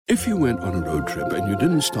If you went on a road trip and you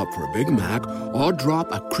didn't stop for a Big Mac or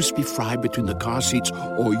drop a crispy fry between the car seats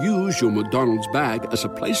or use your McDonald's bag as a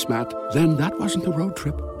placemat, then that wasn't a road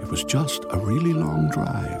trip. It was just a really long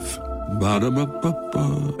drive.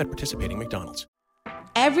 Ba-da-ba-ba-ba. At participating McDonald's.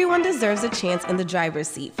 Everyone deserves a chance in the driver's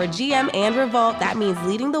seat. For GM and Revolt, that means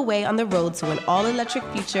leading the way on the road to an all-electric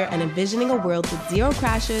future and envisioning a world with zero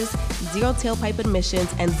crashes, zero tailpipe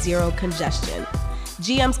emissions, and zero congestion.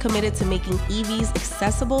 GM's committed to making EVs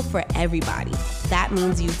accessible for everybody. That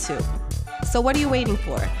means you too. So what are you waiting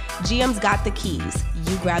for? GM's got the keys.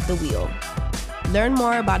 You grab the wheel. Learn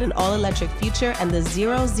more about an all-electric future and the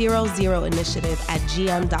 000 initiative at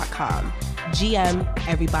gm.com. GM,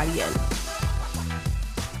 everybody in.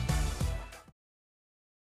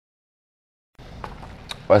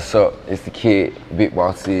 What's up? It's the kid, Big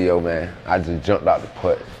Boss CEO, man. I just jumped out the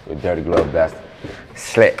Porch with Dirty Glove Bastard.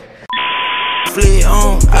 Slack. Fled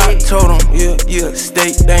on, I told him, yeah,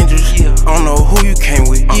 stay dangerous. I don't know who you came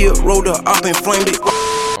with. Rolled up and flamed it.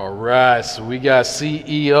 All right, so we got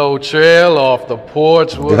CEO Trayle off the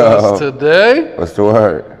Porch with us today. What's the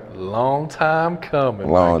word? Long time coming.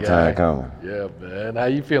 Long time coming. Yeah, man. How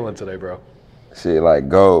you feeling today, bro? Shit like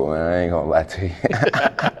gold, man. I ain't gonna lie to you.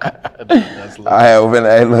 That's I have been,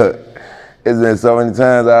 hey, look, it's been so many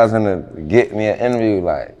times I was finna get me an interview,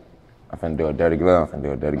 like, I'm finna do a dirty glove,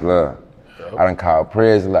 I done called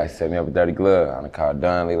Prez, like, set me up a dirty glove. I done called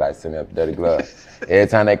Donnelly, like, set me up a dirty glove. Every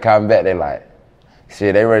time they call me back, they like,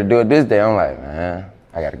 shit, they ready to do it this day. I'm like, man,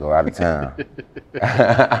 I gotta go out of town.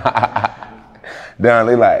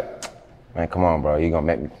 Donnelly like, man, come on, bro. You gonna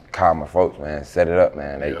make me call my folks, man. Set it up,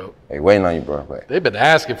 man. They waiting on you, bro. But they've been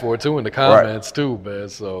asking for it, too, in the comments, too, man.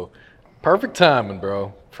 So, perfect timing,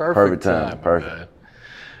 bro. Perfect timing, perfect. Man.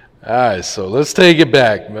 All right, so let's take it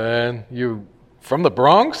back, man. You from the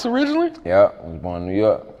Bronx originally? Yeah, I was born in New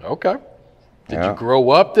York. Okay. Did you grow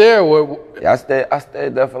up there? Or? Yeah, I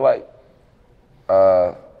stayed there for like,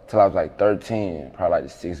 till I was like 13, probably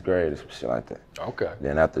like the 6th grade or some shit like that. Okay.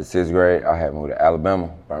 Then after the 6th grade, I had moved to Alabama,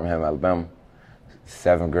 Birmingham, Alabama,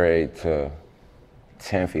 7th grade to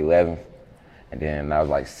 10th, 11th. And then I was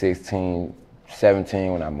like 16,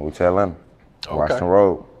 17 when I moved to Atlanta, Washington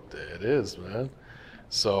Road. There it is, man.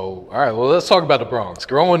 So, all right, well, let's talk about the Bronx.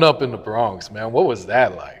 Growing up in the Bronx, man, what was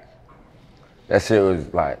that like? That shit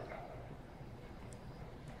was like,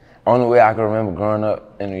 only way I can remember growing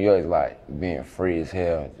up in New York is like being free as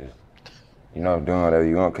hell, just, you know, doing whatever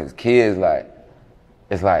you want. Cause kids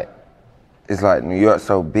it's like New York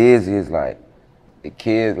so busy, it's like, the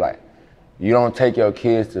kids, like, you don't take your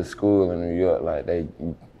kids to school in New York, like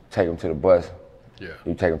you take them to the bus. Yeah.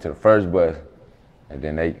 You take them to the first bus, and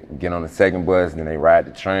then they get on the second bus, and then they ride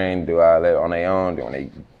the train, do all that on their own. Then when they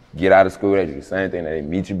get out of school, they do the same thing. They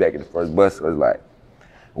meet you back at the first bus. So it's like,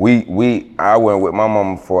 I went with my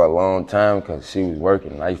mama for a long time because she was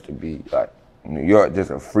working. And I used to be like, New York,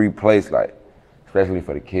 just a free place, like, especially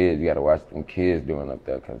for the kids. You got to watch them kids doing up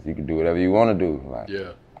there because you can do whatever you want to do. Like,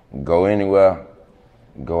 go anywhere,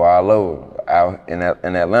 go all over. Out in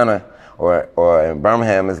Atlanta or in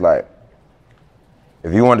Birmingham, it's like,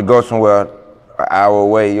 if you want to go somewhere an hour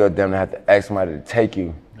away, you're damn to have to ask somebody to take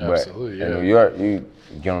you. Absolutely, but in New York, you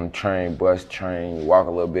get on the train, bus, train, you walk a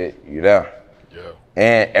little bit, you're there. Yeah.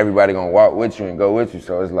 And everybody gonna walk with you and go with you,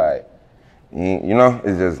 so it's like, you know,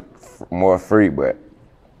 it's just more free, but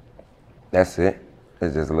that's it.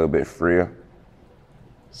 It's just a little bit freer.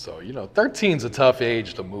 So, you know, 13's a tough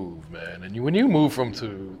age to move, man. And when you move from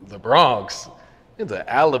to the Bronx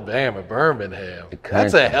into Alabama, Birmingham,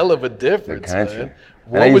 that's a hell of a difference, man.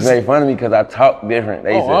 And they used to make fun of me because I talk different.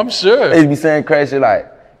 I'm sure. They used to be saying crazy shit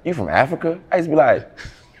like, you from Africa? I used to be like,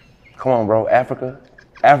 come on, bro, Africa,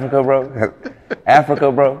 bro.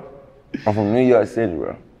 Africa, bro. I'm from New York City,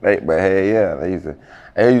 bro. But hey, yeah, they used to.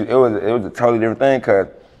 It was a totally different thing because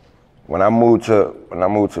when I moved to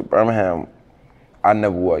Birmingham, I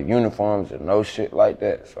never wore uniforms or no shit like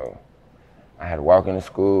that. So I had to walk into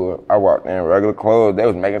school. I walked in regular clothes. They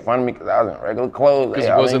was making fun of me because I was in regular clothes. Because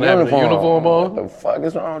you wasn't having a uniform on? What the fuck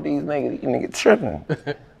is wrong with these niggas? These niggas tripping.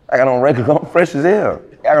 I got on regular, I'm fresh as hell.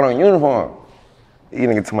 I got on uniform. You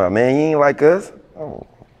niggas tell me, man, you ain't like us? Oh,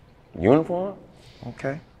 uniform?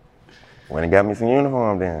 Okay. Went and got me some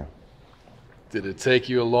uniform then. Did it take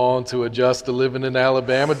you long to adjust to living in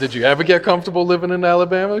Alabama? Did you ever get comfortable living in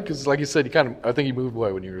Alabama? Because like you said, I think you moved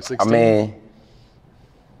away when you were 16. I mean,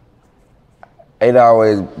 that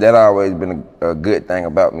always been a good thing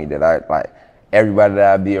about me that I, like, everybody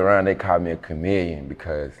that I be around, they call me a chameleon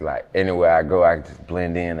because, like, anywhere I go, I can just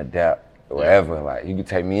blend in, adapt, wherever. Yeah. Like, you can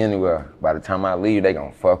take me anywhere. By the time I leave, they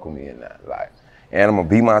gonna fuck with me and that. Like, and I'm gonna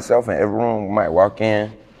be myself in every room. Might walk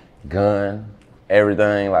in, gun,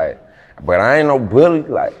 everything, like, but I ain't no bully,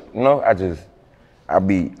 like, you know, I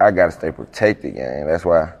gotta stay protected, gang. That's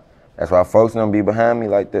why folks don't be behind me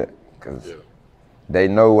like that, cause they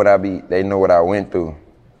know what I went through,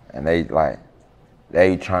 and they doing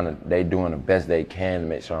the best they can to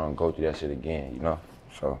make sure I don't go through that shit again, you know?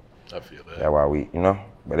 So I feel that. That's why we, you know,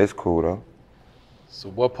 but it's cool though. So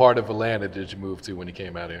what part of Atlanta did you move to when you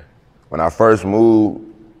came out here? When I first moved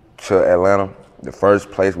to Atlanta, the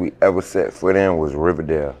first place we ever set foot in was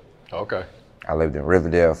Riverdale. Okay. I lived in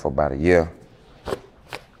Riverdale for about a year.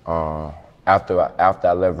 After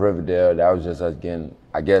I left Riverdale, that was just us getting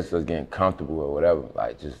comfortable or whatever,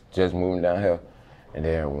 like just moving down here. And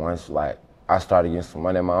then once like I started getting some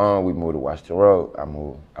money of my own, we moved to Washington Road. I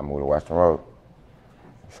moved to Washington Road.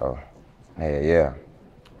 So, yeah.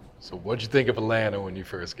 So what'd you think of Atlanta when you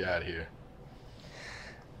first got here?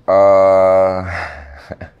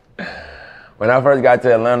 When I first got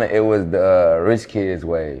to Atlanta, it was the rich kids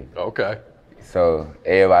wave. Okay. So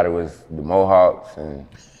everybody was the Mohawks and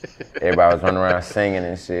everybody was running around singing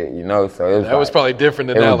and shit, you know. So it was was probably different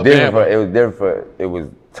than Alabama. It was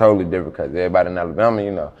totally different because everybody in Alabama,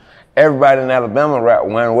 you know, everybody in Alabama rap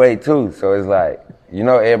one way too. So it's like, you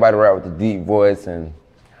know, everybody rap with the deep voice and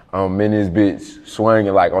in this bitch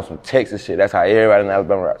swinging like on some Texas shit. That's how everybody in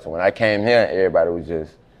Alabama rap. So when I came here, everybody was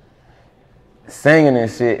just singing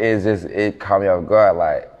and shit. It caught me off guard,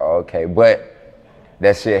 like, okay. But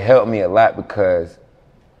that shit helped me a lot because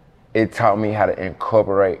it taught me how to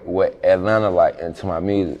incorporate what Atlanta like into my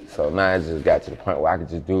music. So now it just got to the point where I could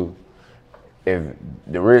just do, if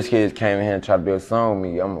the rich kids came in here and tried to build a song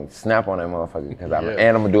with me, I'm gonna snap on that motherfucker because I'm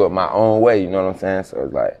gonna do it my own way, you know what I'm saying? So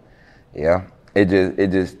it's like, yeah, it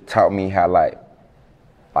just taught me how like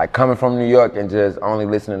coming from New York and just only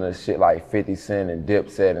listening to shit like 50 Cent and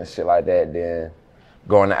Dipset and shit like that, then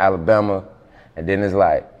going to Alabama, and then it's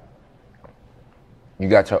like, you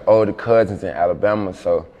got your older cousins in Alabama,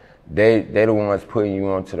 so they the ones putting you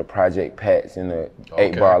onto the Project Pats and the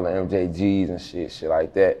 8 Ball and MJGs and shit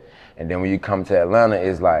like that. And then when you come to Atlanta,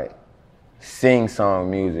 it's like sing-song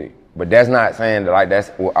music. But that's not saying that like that's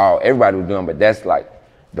what everybody was doing, but that's like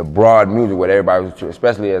the broad music what everybody was doing,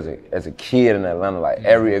 especially as a kid in Atlanta. Like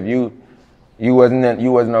if you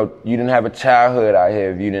didn't have a childhood out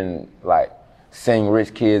here if you didn't like sing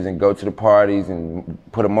rich kids and go to the parties and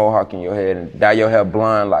put a mohawk in your head and dye your hair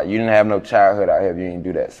blonde. Like you didn't have no childhood out here if you didn't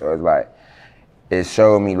do that. So it's like, it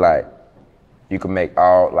showed me like you could make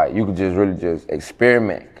you could just really just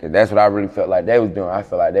experiment. Cause that's what I really felt like they was doing. I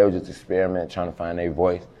felt like they was just experimenting, trying to find their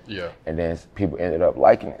voice. Yeah. And then people ended up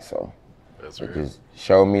liking it. So it just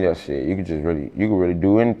showed me that shit. You could really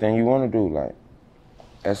do anything you want to do. Like,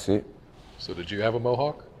 that's it. So did you have a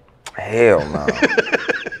mohawk? Hell no.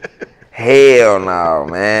 Hell no,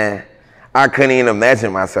 man. I couldn't even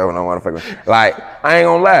imagine myself no motherfucker. Like, I ain't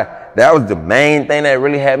gonna lie. That was the main thing that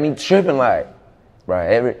really had me tripping. Like, bro,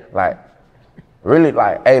 hey,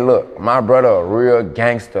 look, my brother a real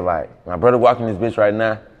gangster. Like, my brother walking this bitch right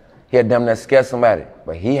now, he had damn that scared somebody,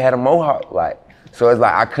 but he had a mohawk. Like, so it's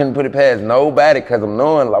like I couldn't put it past nobody because I'm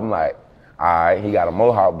like, all right, he got a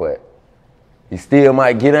mohawk, but he still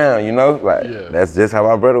might get down, you know? Like, that's just how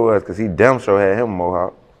my brother was because he damn sure had him a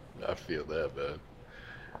mohawk. I feel that, man.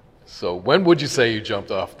 So when would you say you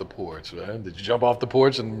jumped off the porch, man? Did you jump off the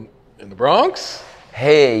porch in the Bronx?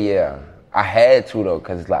 Hell yeah. I had to, though,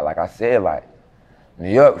 because it's like I said, like,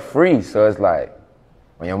 New York free. So it's like,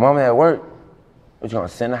 when your mama at work, what, you gonna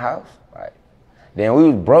send the house? Like, then we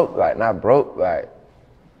was broke, like, not broke, like,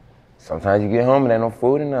 sometimes you get home and ain't no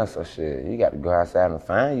food in there, so shit, you got to go outside and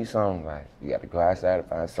find you something. Like, you got to go outside and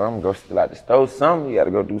find something, go steal out the stove something, you got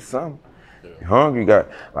to go do something. You're hungry, you got,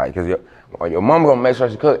 like, because your mama gonna make sure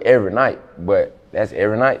she cook every night, but that's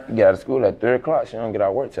every night. You get out of school at 3 o'clock, she don't get out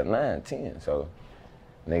of work till 9, 10. So,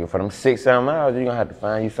 nigga, for them 6-7 hours, you gonna have to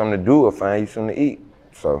find you something to do or find you something to eat.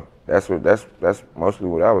 So that's mostly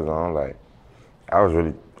what I was on. Like, I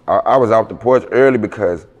was off the porch early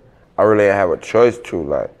because I really didn't have a choice to.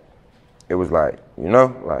 Like, it was like, you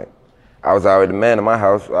know, like, I was always the man in my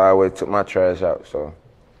house. I always took my trash out, so.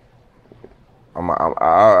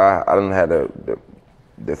 I done had to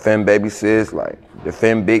defend baby sis, like,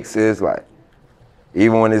 defend big sis, like,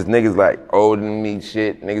 even when this niggas, like, older than me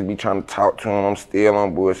shit, niggas be trying to talk to him, I'm still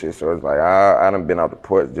on bullshit, so it's like, I done been out the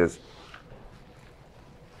porch just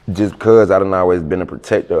because I done always been a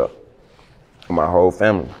protector of my whole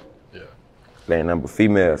family. Yeah. They ain't nothing but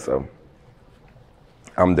female, so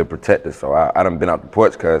I'm the protector, so I done been out the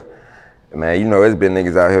porch because, man, you know, it's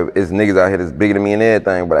niggas out here that's bigger than me and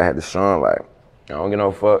everything, but I had to show them, like, I don't get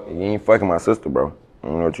no fuck. You ain't fucking my sister, bro. I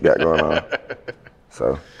don't know what you got going on.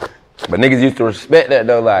 So. But niggas used to respect that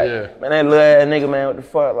though, like, man, that little ass nigga, man, what the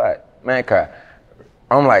fuck? Like, man, cause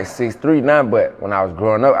I'm like 6'3" now, but when I was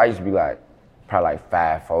growing up, I used to be like, probably like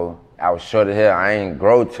 5'4". I was short as hell. I ain't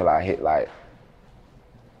grow till I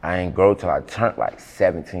turned like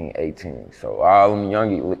 17, 18. So all them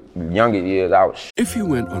younger years, I was. If you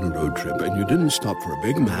went on a road trip and you didn't stop for a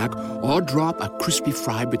Big Mac or drop a crispy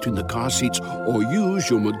fry between the car seats or use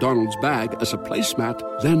your McDonald's bag as a placemat,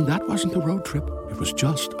 then that wasn't a road trip. It was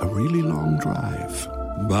just a really long drive.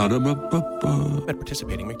 Ba-da-ba-ba-ba. At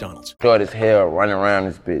participating McDonald's. Short as hell, running around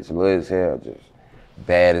this bitch, little as hell, just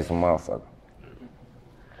bad as a motherfucker.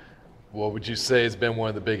 What would you say has been one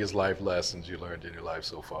of the biggest life lessons you learned in your life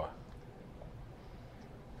so far?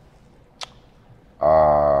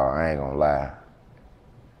 I ain't gonna lie.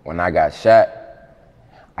 When I got shot,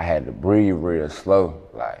 I had to breathe real slow.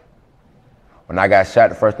 Like, when I got shot,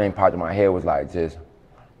 the first thing popped in my head was like, just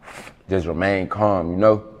remain calm, you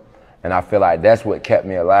know? And I feel like that's what kept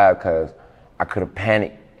me alive, cause I could have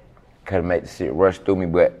panicked, could have made the shit rush through me,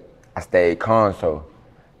 but I stayed calm. So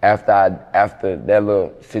after that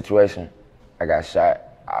little situation, I got shot.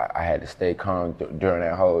 I had to stay calm during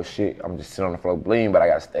that whole shit. I'm just sitting on the floor bleeding, but I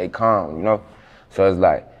gotta stay calm, you know? So it's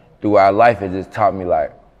like, throughout life, it just taught me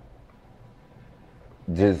like,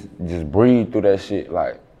 just breathe through that shit.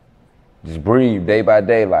 Like, just breathe day by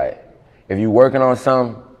day. Like, if you working on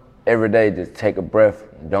something every day, just take a breath.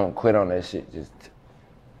 Don't quit on that shit. Just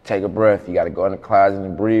take a breath. You gotta go in the closet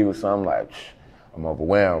and breathe or something. Like, I'm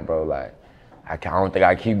overwhelmed, bro. Like, I don't think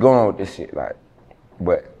I keep going with this shit. Like,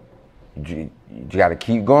 but you gotta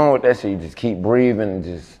keep going with that shit. You just keep breathing and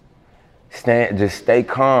just stay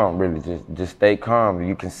calm, really. Just stay calm. If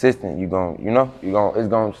you consistent,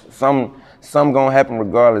 something gonna happen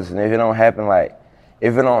regardless. And if it don't happen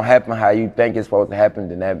how you think it's supposed to happen,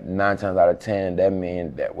 then that 9 times out of 10, that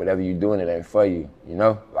means that whatever you're doing, it ain't for you, you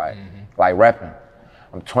know? Like rapping.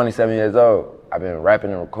 I'm 27 years old. I've been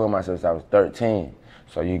rapping and recording myself since I was 13.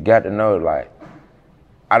 So you got to know, like,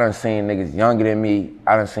 I done seen niggas younger than me.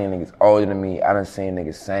 I done seen niggas older than me. I done seen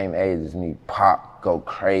niggas same age as me pop, go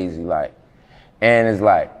crazy, like. And it's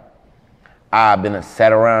like, I've been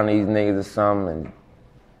sat around these niggas or something, and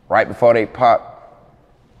right before they pop,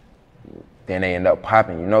 then they end up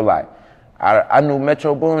popping, you know? Like, I knew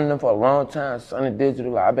Metro Boomin them for a long time, Sonny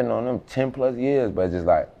Digital, like, I've been on them 10 plus years, but it's just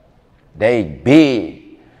like, they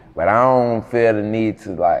big, but I don't feel the need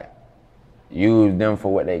to, like, use them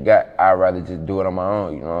for what they got. I'd rather just do it on my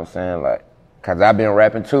own, you know what I'm saying? Like, cause I've been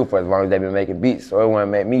rapping too for as long as they've been making beats, so it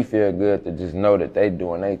wouldn't make me feel good to just know that they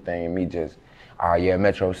doing their thing and me just, oh yeah,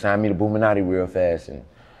 Metro, sign me to Boominati real fast, and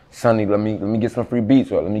Sonny, let me get some free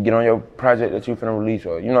beats, or let me get on your project that you finna release,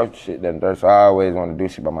 or you know, shit. So I always want to do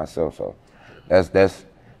shit by myself, so that's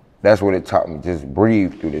what it taught me. Just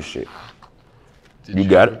breathe through this shit.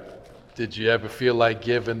 Did you ever feel like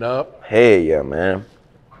giving up? Hell yeah, man.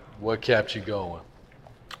 What kept you going?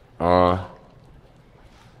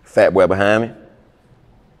 Fat boy behind me.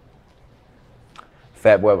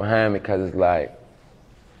 Fat boy behind me, cause it's like,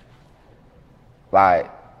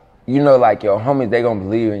 you know, like your homies, they gonna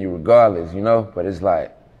believe in you regardless, you know? But it's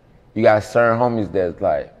like, you got certain homies that's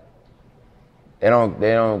like, they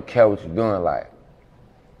don't care what you're doing, like,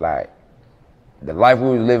 the life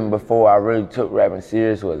we was living before I really took rapping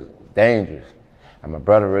serious was dangerous. And my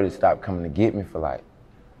brother really stopped coming to get me for like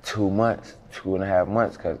 2.5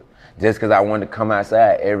 months, cause I wanted to come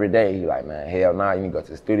outside every day. He like, man, hell nah, you need to go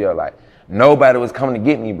to the studio. Like, nobody was coming to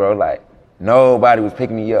get me, bro. Like, nobody was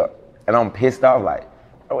picking me up. And I'm pissed off, like,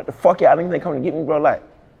 bro, what the fuck y'all niggas ain't coming to get me, bro? Like,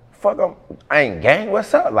 fuck, I ain't gang,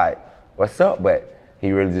 what's up? Like, what's up? But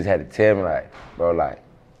he really just had to tell me, like, bro, like,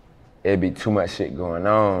 it'd be too much shit going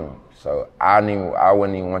on. So I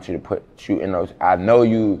wouldn't even want you to put you in those, I know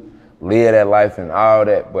you live that life and all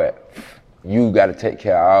that, but you gotta take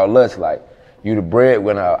care of all us. Like, you the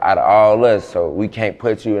breadwinner out of all us, so we can't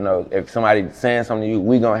put you in those, if somebody saying something to you,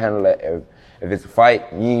 we gonna handle that. If it's a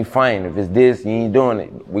fight, you ain't fighting. If it's this, you ain't doing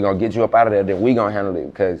it. We gonna get you up out of there, then we gonna handle it,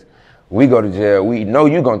 because we go to jail, we know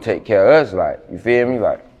you gonna take care of us, like, you feel me?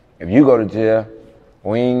 Like, if you go to jail,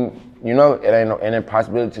 we ain't, you know, it ain't any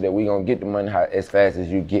possibility that we gonna get the money as fast as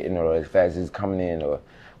you getting, or as fast as it's coming in, or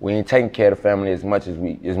we ain't taking care of the family as much as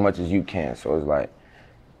you can. So it's like,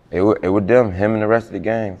 it was them, him and the rest of the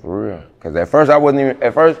gang, for real. Cause at first I wasn't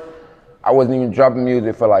even dropping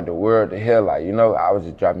music for like the word to hear, like, you know, I was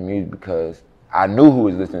just dropping music because I knew who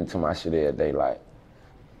was listening to my shit every day, like,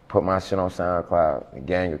 put my shit on SoundCloud, the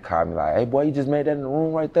gang would call me like, hey boy, you just made that in the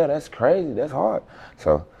room right there, that's crazy, that's hard.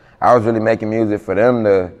 So I was really making music for them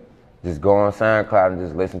to just go on SoundCloud and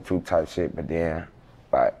just listen to type shit, but then,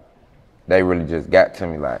 like, they really just got to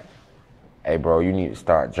me, like, hey bro, you need to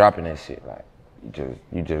start dropping that shit. Like,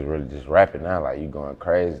 you just really just rapping now. Like, you going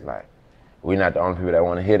crazy. Like, we not the only people that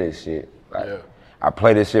want to hear this shit. Like, yeah. I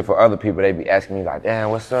play this shit for other people. They be asking me like,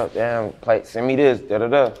 damn, what's up? Damn, send me this,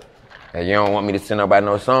 da-da-da. And you don't want me to send nobody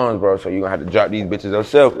no songs, bro, so you gonna have to drop these bitches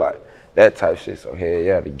yourself, like, that type shit. So, hell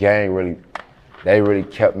yeah, the gang really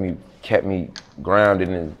kept me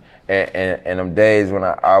grounded. And them days when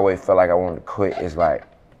I always felt like I wanted to quit, it's like,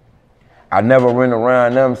 I never run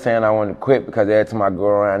around them saying I wanted to quit, because every time I go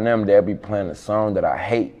around them, they'll be playing a song that I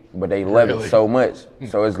hate, but they love it so much.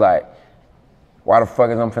 So it's like, why the fuck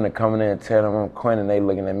is I'm finna come in there and tell them I'm quitting, and they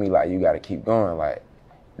looking at me like, you gotta keep going. Like,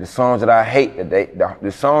 the songs that I hate,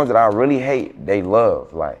 the songs that I really hate, they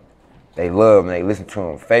love. Like, they love, and they listen to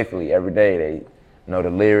them faithfully every day. They know the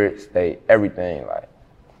lyrics, everything, like,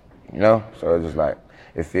 you know? So it's just like,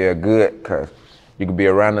 it feel good, cause you could be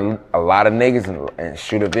around a lot of niggas and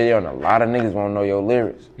shoot a video, and a lot of niggas won't know your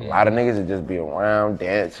lyrics. A lot of niggas will just be around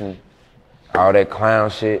dancing, all that clown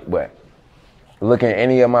shit, but look at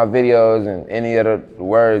any of my videos and any of the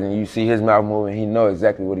words, and you see his mouth moving, he know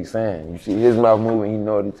exactly what he's saying. You see his mouth moving, he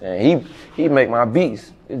know what he's saying. He make my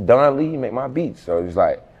beats. It's Don Lee, he make my beats. So it's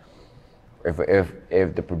like,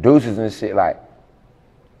 if the producers and shit, like,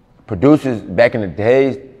 producers back in the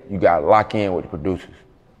days, you gotta lock in with the producers.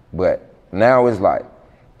 But now it's like,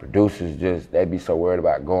 producers they be so worried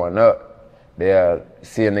about going up. They'll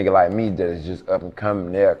see a nigga like me that is just up and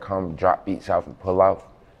coming, they'll come drop beats off and pull off.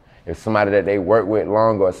 If somebody that they work with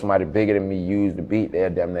longer or somebody bigger than me use the beat, they'll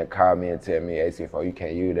damn near call me and tell me, hey, CFO, you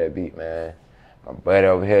can't use that beat, man. My buddy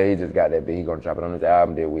over here, he just got that beat. He gonna drop it on his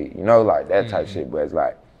album this week. You know, like that type shit. But it's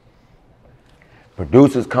like,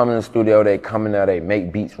 producers come in the studio, they come in there, they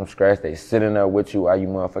make beats from scratch. They sit in there with you while you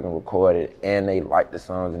motherfucking record it, and they like the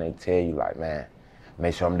songs, and they tell you like, man,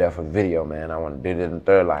 make sure I'm there for the video, man. I want to do this and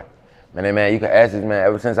third. Like, man, you can ask this man,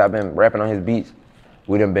 ever since I've been rapping on his beats,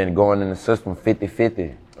 we done been going in the system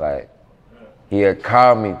 50-50. Like, he'll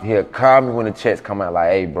call me when the checks come out, like,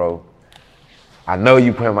 hey, bro, I know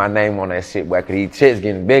you putting my name on that shit, boy, cause these checks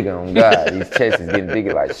getting bigger, on God. These checks is getting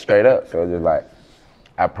bigger, like, straight up. So it's just like,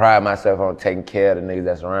 I pride myself on taking care of the niggas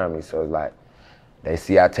that's around me. So it's like, they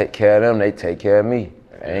see I take care of them, they take care of me.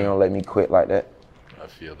 They ain't gonna let me quit like that. I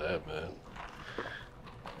feel that, man.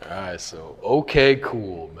 All right, so, okay,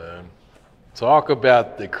 cool, man. Talk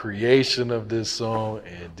about the creation of this song,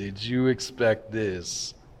 and did you expect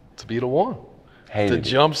this to be the one? Hated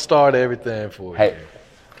to jumpstart everything for you?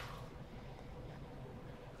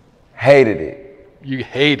 Hated it. You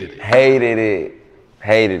hated it?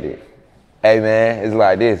 Hated it. Hey, man, it's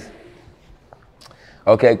like this.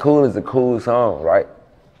 Okay, Cool is a cool song, right?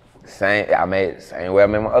 I made it the same way I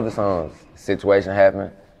made my other songs. Situation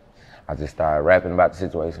happened. I just started rapping about the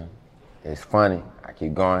situation. It's funny. I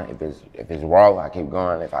keep going. If it's raw, I keep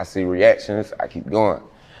going. If I see reactions, I keep going.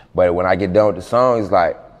 But when I get done with the song, it's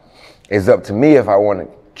like, it's up to me if I want to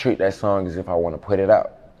treat that song as if I want to put it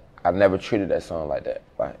out. I never treated that song like that.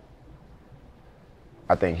 Like,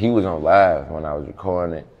 I think he was on live when I was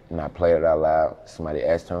recording it, and I played it out loud. Somebody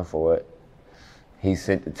asked him for it. He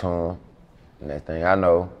sent it to him. Next thing I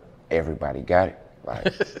know, everybody got it.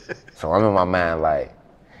 Like, so I'm in my mind like,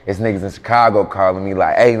 it's niggas in Chicago calling me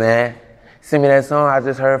like, hey man, send me that song I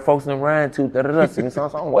just heard folks in Ryan to, da-da-da, sing me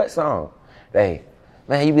song, what song? Man,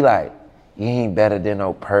 you be like, you ain't better than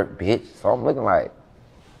no perk, bitch. So I'm looking like,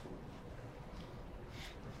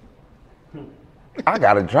 I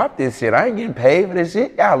gotta drop this shit. I ain't getting paid for this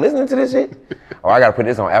shit. Y'all listening to this shit? Or I gotta put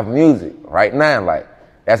this on Apple Music right now. Like,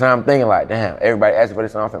 that's how I'm thinking, like, damn, everybody asking for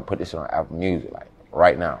this song, I'm finna put this shit on Apple Music, like,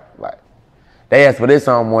 right now. Like, they asked for this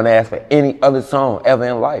song more than they asked for any other song ever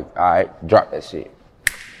in life. All right, drop that shit.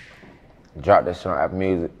 Dropped that shit on Apple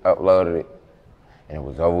Music, uploaded it, and it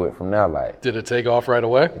was over with from there. Like, did it take off right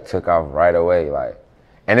away? It took off right away, like,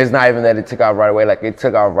 and it's not even that it took off right away. Like, it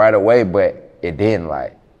took off right away, but it didn't.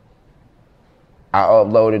 Like, I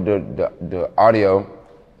uploaded the audio.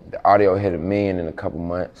 The audio hit 1 million in a couple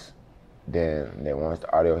months. Then once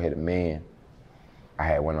the audio hit 1 million, I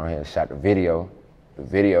had went on here and shot the video. The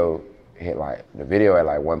video at like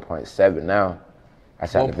 1.7 now. I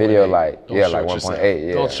shot the video like 1.8.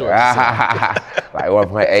 Yeah, don't short like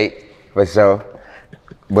 1.8 for sure.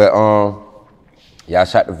 But I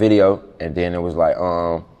shot the video, and then it was like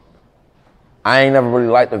I ain't never really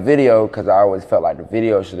liked the video because I always felt like the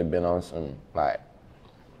video should have been on some like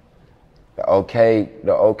the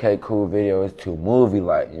okay cool video is too movie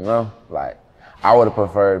like, you know? Like, I would have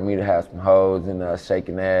preferred me to have some hoes in there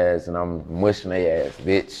shaking ass and I'm mushing their ass,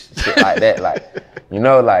 bitch, shit like that. Like, you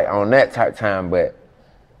know, like on that type time, but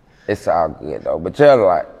it's all good though. But yeah,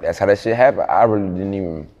 like, that's how that shit happened. I really didn't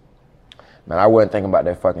even Man, I wasn't thinking about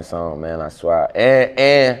that fucking song, man, I swear.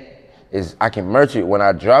 And I can merch it. When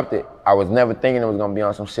I dropped it, I was never thinking it was gonna be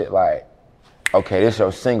on some shit like, okay, this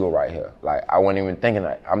your single right here. Like, I wasn't even thinking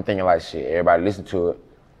that. I'm thinking like, shit, everybody listen to it.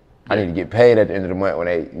 I need to get paid at the end of the month when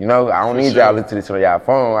they, you know, I don't need y'all to listen to this on y'all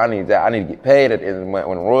phone. I need to get paid at the end of the month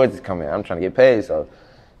when the royalties come in. I'm trying to get paid, so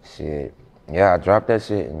shit. Yeah, I dropped that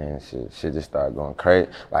shit and then shit just started going crazy.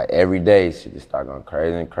 Like every day, shit just started going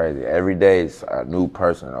crazy and crazy. Every day it's a new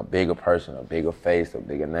person, a bigger face, a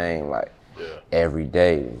bigger name. Like every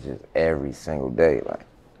day, it's just every single day. Like.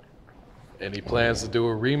 Any plans to do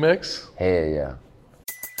a remix? Hell yeah.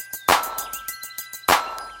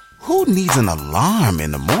 Who needs an alarm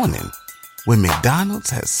in the morning when McDonald's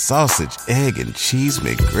has sausage, egg, and cheese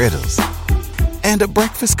McGriddles and a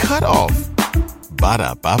breakfast cutoff?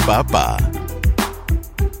 Ba-da-ba-ba-ba.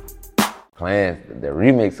 Plans, the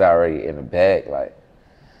remix already in the bag, like.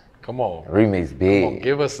 Come on. The remix big. Come on,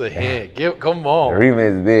 give us a hint. Come on. The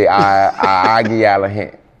remix big. I give y'all a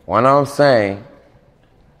hint. One of them saying,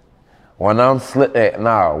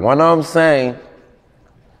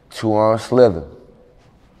 two on Slither.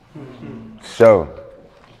 So.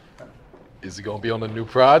 Is it gonna be on the new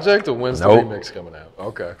project or when's the remix coming out?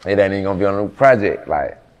 Okay. It ain't even gonna be on a new project.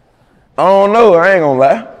 Like, I don't know, I ain't gonna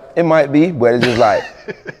lie. It might be, but it's just like,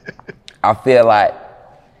 I feel like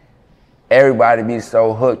everybody be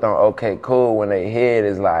so hooked on okay, cool when they hear it,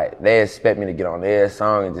 it's like, they expect me to get on their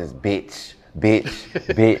song and just bitch.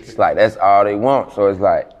 Like, that's all they want. So it's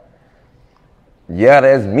like, yeah,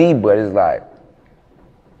 that's me, but it's like,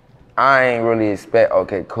 I ain't really expect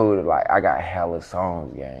okay, cool to like, I got hella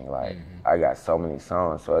songs, gang. Like, I got so many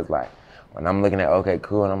songs. So it's like, when I'm looking at okay,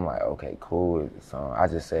 cool, and I'm like, okay, cool is the song. I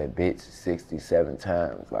just said bitch 67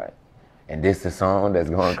 times, like, and this the song that's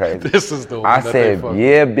going crazy. This is the one I said,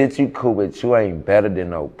 yeah, bitch, you cool, but you ain't better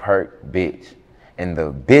than no perk, bitch. And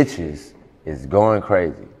the bitches is going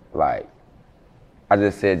crazy. Like, I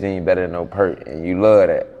just said you ain't better than no perk, and you love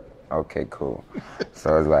that. Okay, cool.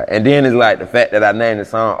 So it's like, and then it's like the fact that I named the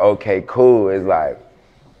song okay, cool is like,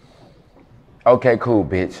 okay, cool,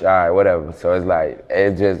 bitch. All right, whatever. So it's like,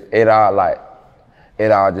 it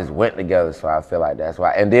all just went together. So I feel like that's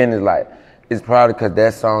why. And then it's like, it's probably because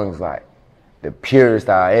that song is like the purest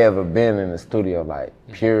I ever been in the studio. Like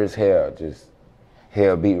pure as hell, just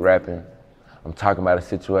hell beat rapping. I'm talking about a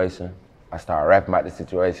situation. I start rapping about the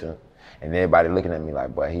situation, and everybody looking at me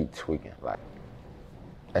like, boy, he tweaking. Like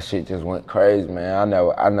that shit just went crazy, man.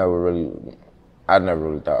 I never really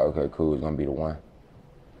thought okay, cool was gonna be the one,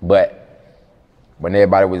 but. When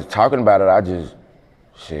everybody was talking about it, I just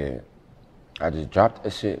dropped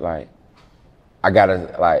that shit. Like, I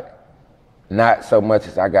gotta, like, not so much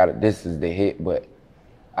as this is the hit, but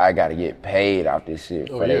I gotta get paid off this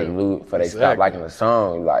shit they stop liking the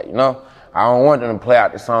song. Like, you know, I don't want them to play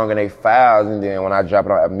out the song in they files, and then when I drop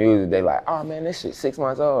it on Apple Music, they like, oh man, this shit 6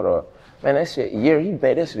 months old, or man, that shit you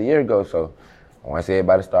made this shit a year ago. So once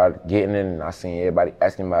everybody started getting it, and I seen everybody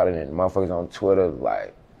asking about it, and motherfuckers on Twitter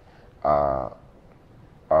like,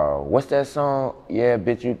 what's that song? Yeah,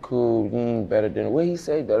 bitch, you cool. You ain't better than what he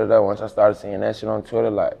say. Once I started seeing that shit on Twitter,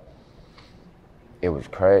 like, it was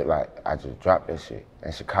crazy. Like, I just dropped that shit.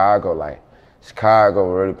 And Chicago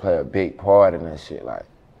really play a big part in that shit. Like,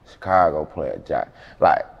 Chicago play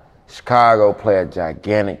a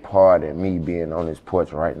gigantic part in me being on this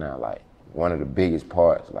porch right now. Like, one of the biggest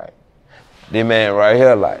parts. Like, this man right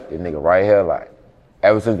here, like, this nigga right here, like,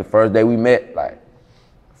 ever since the first day we met,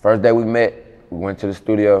 we went to the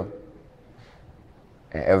studio,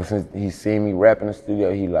 and ever since he seen me rap in the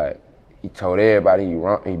studio, he told everybody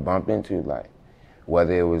he bumped into, like,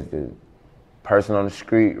 whether it was the person on the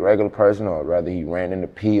street, regular person, or whether he ran into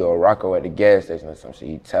P or Rocco at the gas station or some shit,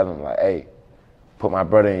 he'd tell him like, hey, put my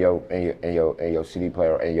brother in your CD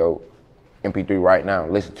player, in your MP3 right now,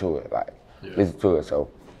 listen to it, listen to it. So,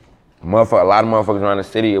 a lot of motherfuckers around the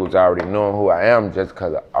city, it was already knowing who I am just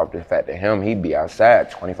because of the fact that he'd be outside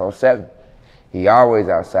 24/7. He always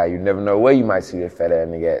outside. You never know where you might see that fat ass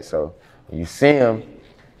nigga at. So when you see him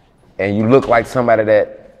and you look like somebody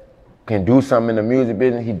that can do something in the music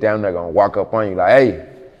business, he down there gonna walk up on you like, hey,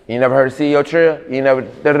 you never heard of CEO Trayle? You never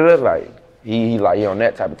da-da-da? Like, he on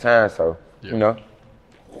that type of time, so, you know.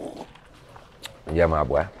 Yeah, my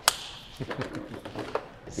boy.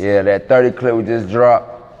 Yeah, that 30 clip we just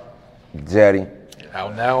dropped, Jetty.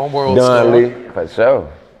 Out now on World Don Star. Lee, for sure.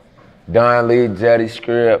 Don Lee, Jetty,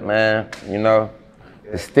 script, man, you know.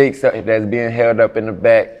 The sticks that's being held up in the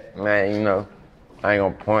back, man, you know, I ain't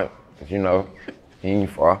gonna point, but you know, he ain't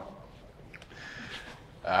far.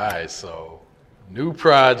 All right, so new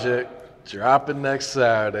project, dropping next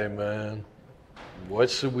Saturday, man. What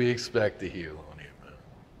should we expect to hear on here, man?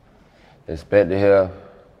 expect to hear.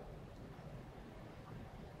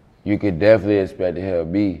 You could definitely expect to hear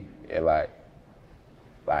me and like,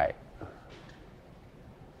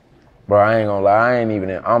 bro, I ain't gonna lie,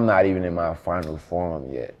 I'm not even in my final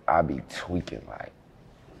form yet. I be tweaking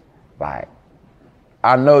like,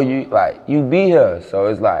 I know you be here, so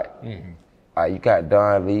it's like you got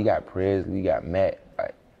Don Lee, you got Presley, you got Matt,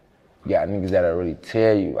 like, you got niggas that'll really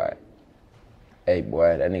tell you like, hey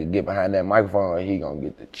boy, that nigga get behind that microphone, he gonna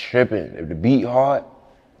get the tripping. If the beat hard,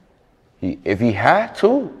 if he high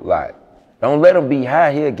too, like, don't let him be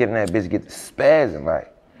high, he'll get in that bitch, get the spazzing,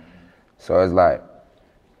 like. So it's like,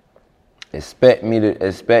 expect you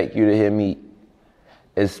to hear me,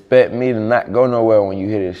 expect me to not go nowhere when you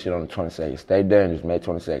hear this shit on the 22nd. Stay dangerous, May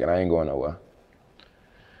 22nd, I ain't going nowhere.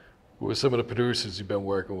 Who are some of the producers you've been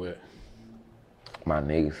working with? My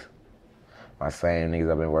niggas, my same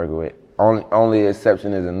niggas I've been working with. Only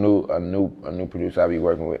exception is a new producer I be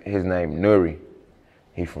working with. His name Nuri.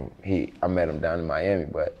 I met him down in Miami,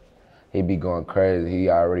 but he be going crazy. He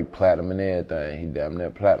already platinum and everything. He damn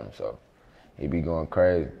near platinum, so he be going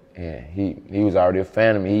crazy. And he was already a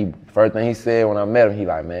fan of me. First thing he said when I met him, he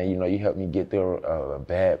like, man, you know, you helped me get through a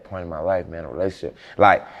bad point in my life, man, a relationship.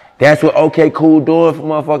 Like, that's what OK Cool doing for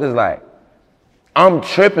motherfuckers. Like, I'm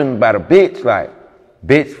tripping about a bitch. Like,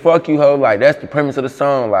 bitch, fuck you, hoe. Like, that's the premise of the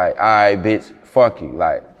song. Like, all right, bitch, fuck you.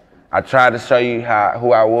 Like, I tried to show you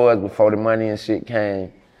who I was before the money and shit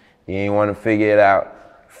came. You ain't want to figure it out.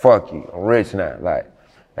 Fuck you. I'm rich now. Like,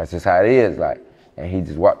 that's just how it is. Like, and he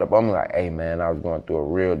just walked up on me like, hey, man, I was going through a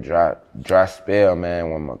real dry spell, man,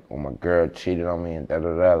 when my girl cheated on me and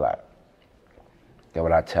da-da-da. Like, that's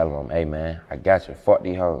what I tell him. Hey, man, I got you. Fuck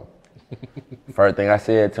these hoes. First thing I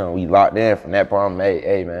said to him, we locked in from that point.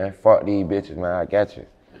 Hey, man, fuck these bitches, man, I got you.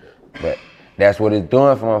 But that's what it's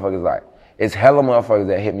doing for motherfuckers. Like, it's hella motherfuckers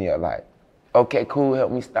that hit me up like, OK Cool,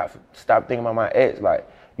 help me stop thinking about my ex. Like,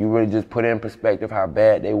 you really just put in perspective how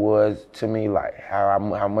bad they was to me, like how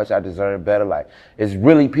much I deserve better. Like, it's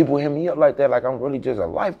really people hit me up like that, like I'm really just a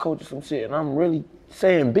life coach or some shit, and I'm really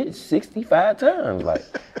saying bitch 65 times. Like,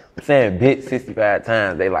 I'm saying bitch 65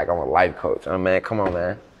 times, they like I'm a life coach. Oh, man, come on,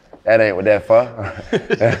 man. That ain't what that's for.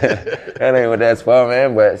 That ain't what that's for,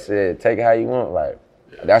 man, but shit, take it how you want. Like,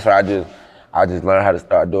 that's why I just learned how to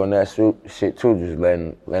start doing that shit too, just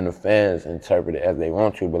letting the fans interpret it as they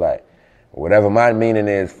want to, but like, whatever my meaning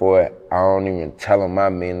is for it, I don't even tell them my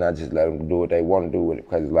meaning. I just let them do what they want to do with it,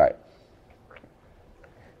 because it's like,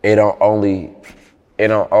 it don't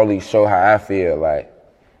only show how I feel. Like,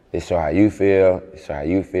 it show how you feel. It show how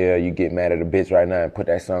you feel. You get mad at a bitch right now and put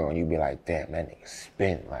that song on, you be like, damn, that nigga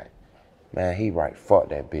spin. Like, man, he right. Fuck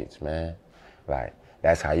that bitch, man. Like,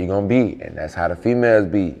 that's how you gonna be, and that's how the females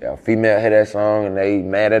be. A female hear that song and they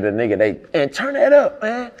mad at a nigga, and turn that up,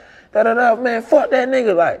 man. Da-da-da, man. Fuck that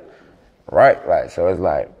nigga. Like. Right, like, so it's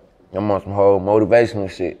like, I'm on some whole motivational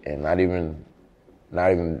shit and not even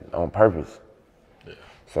on purpose. Yeah.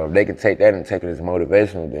 So if they can take that and take it as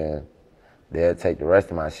motivational, then they'll take the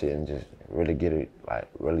rest of my shit and just really get it, like,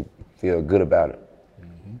 really feel good about it.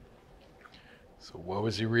 Mm-hmm. So what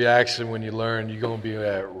was your reaction when you learned you're gonna be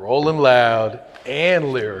at Rolling Loud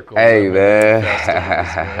and Lyrical? Hey,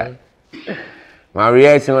 man. My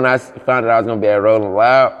reaction when I found out I was gonna be at Rolling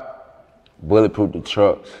Loud, bulletproof the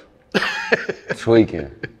trucks. Tweaking.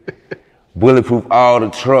 Bulletproof all the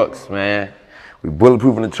trucks, man. We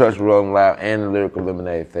bulletproofing the trucks, Rolling Loud, and the Lyrical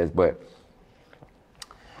Lemonade Fest. But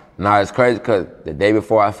nah, it's crazy because the day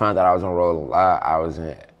before I found out I was on Rolling Loud, I was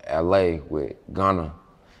in LA with Gunna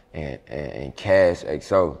and Cash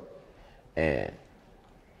XO. And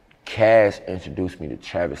Cash introduced me to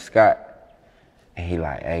Travis Scott. And he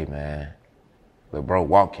like, hey man, little bro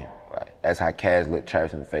walking. Like, that's how Cash looked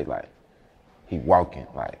Travis in the face, like, he walking,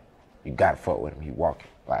 like, you gotta fuck with him, he walking.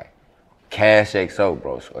 Like, Cash XO,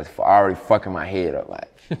 bro, so it's already fucking my head up, like,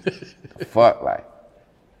 the fuck, like,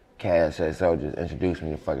 Cash XO just introduced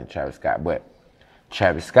me to fucking Travis Scott, but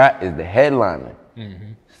Travis Scott is the headliner,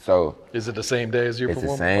 so. Is it the same day as your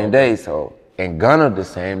performance? It's the same day, so, and Gunna the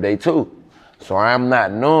same day too. So I'm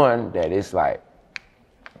not knowing that it's like,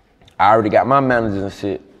 I already got my managers and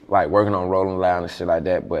shit, like working on Rolling Loud and shit like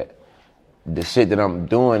that, but the shit that I'm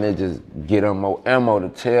doing is just get them more ammo to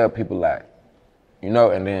tell people, like, you know,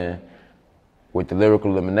 and then with the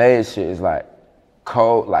Lyrical Lemonade shit, it's like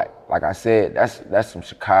cold, like I said, that's some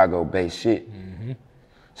Chicago-based shit. Mm-hmm.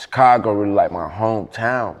 Chicago really like my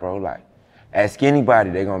hometown, bro. Like, ask anybody,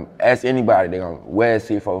 they gonna where is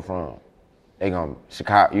C4 from?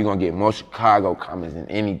 Chicago, you gonna get more Chicago comments than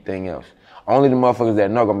anything else. Only the motherfuckers that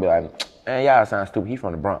know gonna be like, man, y'all sound stupid, he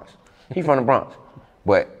from the Bronx. He from the Bronx.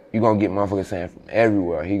 But you gonna get motherfuckers saying from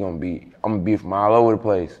everywhere. I'm gonna be from all over the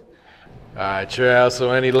place. All right, Trayle,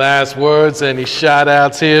 so any last words, any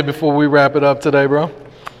shout-outs here before we wrap it up today, bro?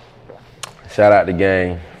 Shout out the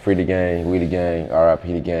gang, free the gang, we the gang, RIP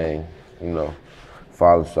the gang, you know,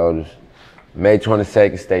 fallen soldiers. May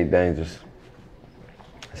 22nd, stay dangerous.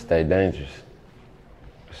 Stay dangerous.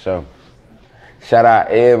 For sure. Shout out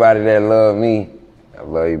everybody that love me. I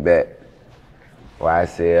love you back.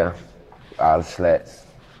 YSL, all the slats,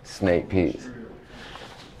 snake pits.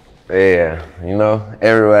 Yeah, you know,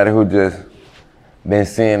 everybody who just been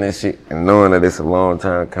seeing this shit and knowing that it's a long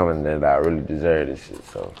time coming that I really deserve this shit.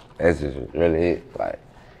 So that's just really it. Like,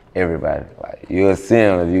 everybody. Like, you'll see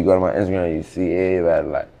them if you go to my Instagram, you see everybody,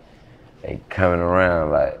 like, they coming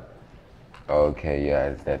around, like, okay, yeah,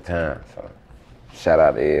 it's that time. So shout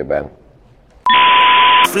out to everybody.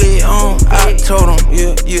 Fled on, I told him,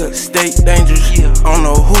 yeah, stay dangerous. I don't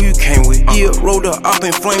know who you came with. Yeah, rolled up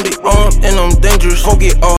and flamed it on, and I'm dangerous.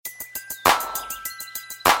 Forget all.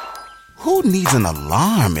 Who needs an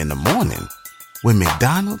alarm in the morning when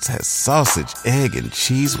McDonald's has sausage, egg, and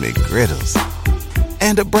cheese McGriddles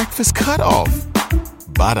and a breakfast cutoff?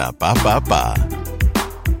 Ba-da-ba-ba-ba.